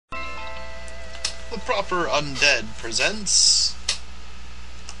The Proper Undead presents...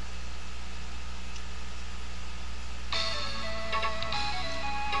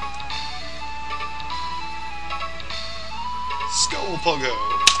 Skull Pogo.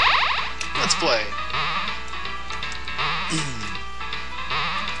 Let's play.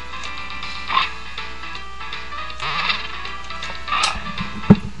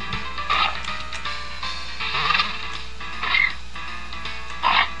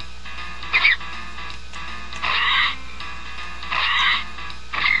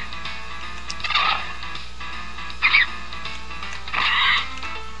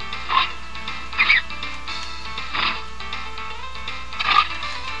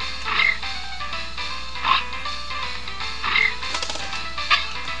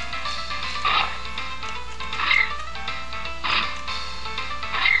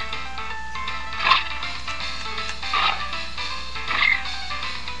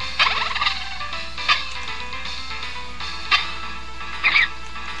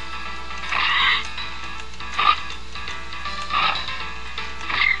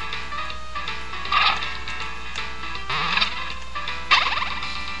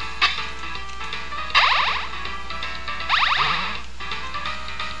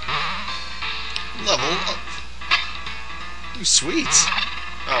 Level up. Ooh, sweet.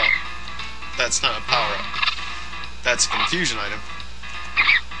 Oh, that's not a power-up. That's a confusion item.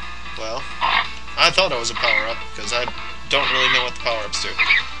 Well, I thought it was a power-up, because I don't really know what the power-ups do.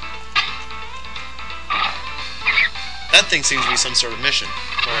 That thing seems to be some sort of mission,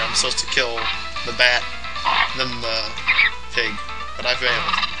 where I'm supposed to kill the bat, then the pig, but I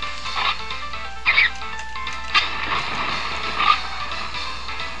failed.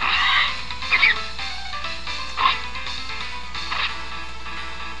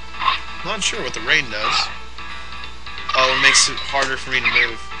 Not sure what the rain does. Oh, it makes it harder for me to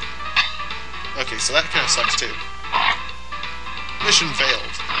move. Okay, so that kind of sucks too. Mission failed.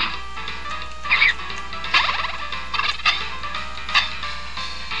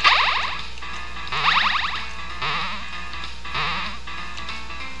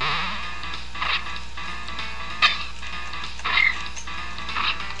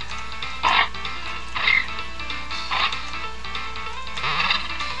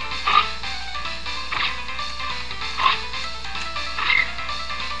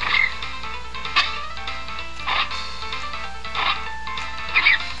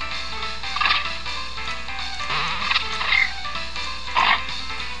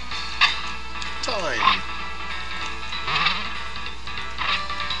 Time.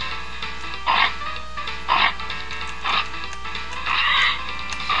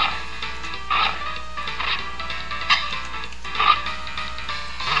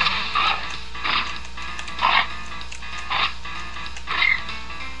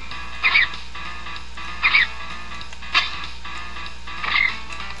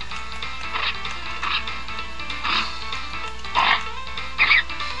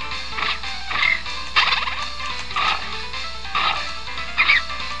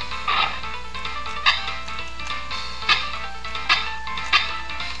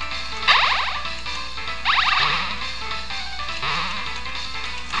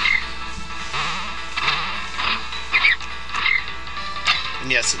 And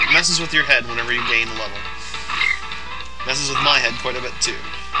yes, it messes with your head whenever you gain a level. Messes with my head quite a bit too.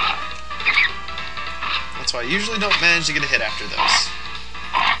 That's why I usually don't manage to get a hit after those.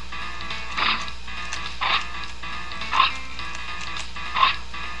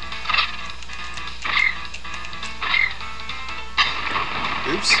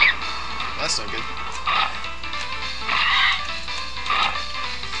 Oops. That's not good.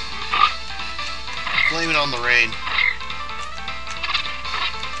 Blame it on the rain.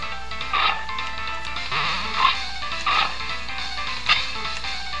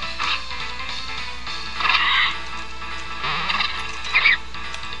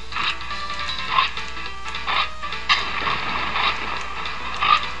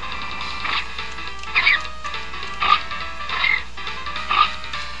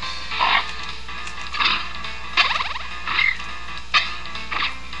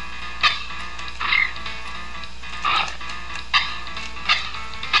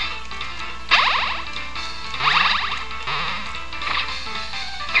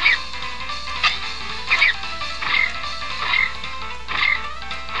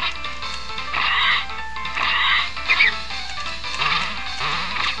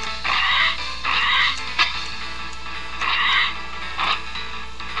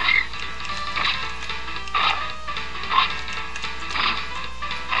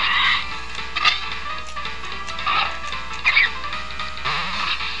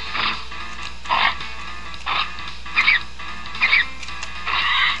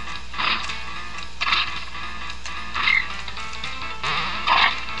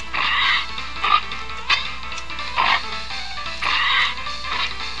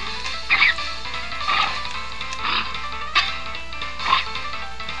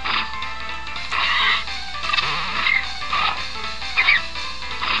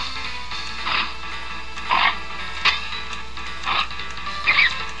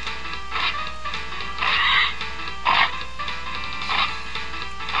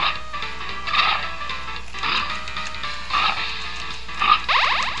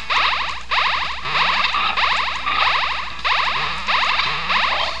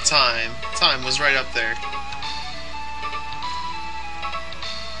 time. Time was right up there.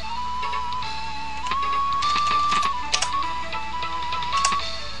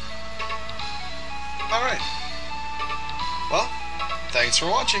 Alright. Well, thanks for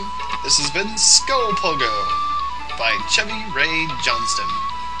watching. This has been Skull Pogo by Chevy Ray Johnston.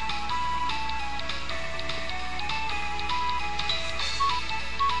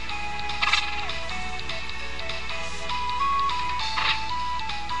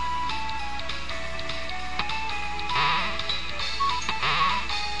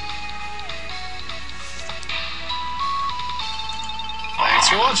 Thanks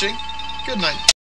for watching. Good night.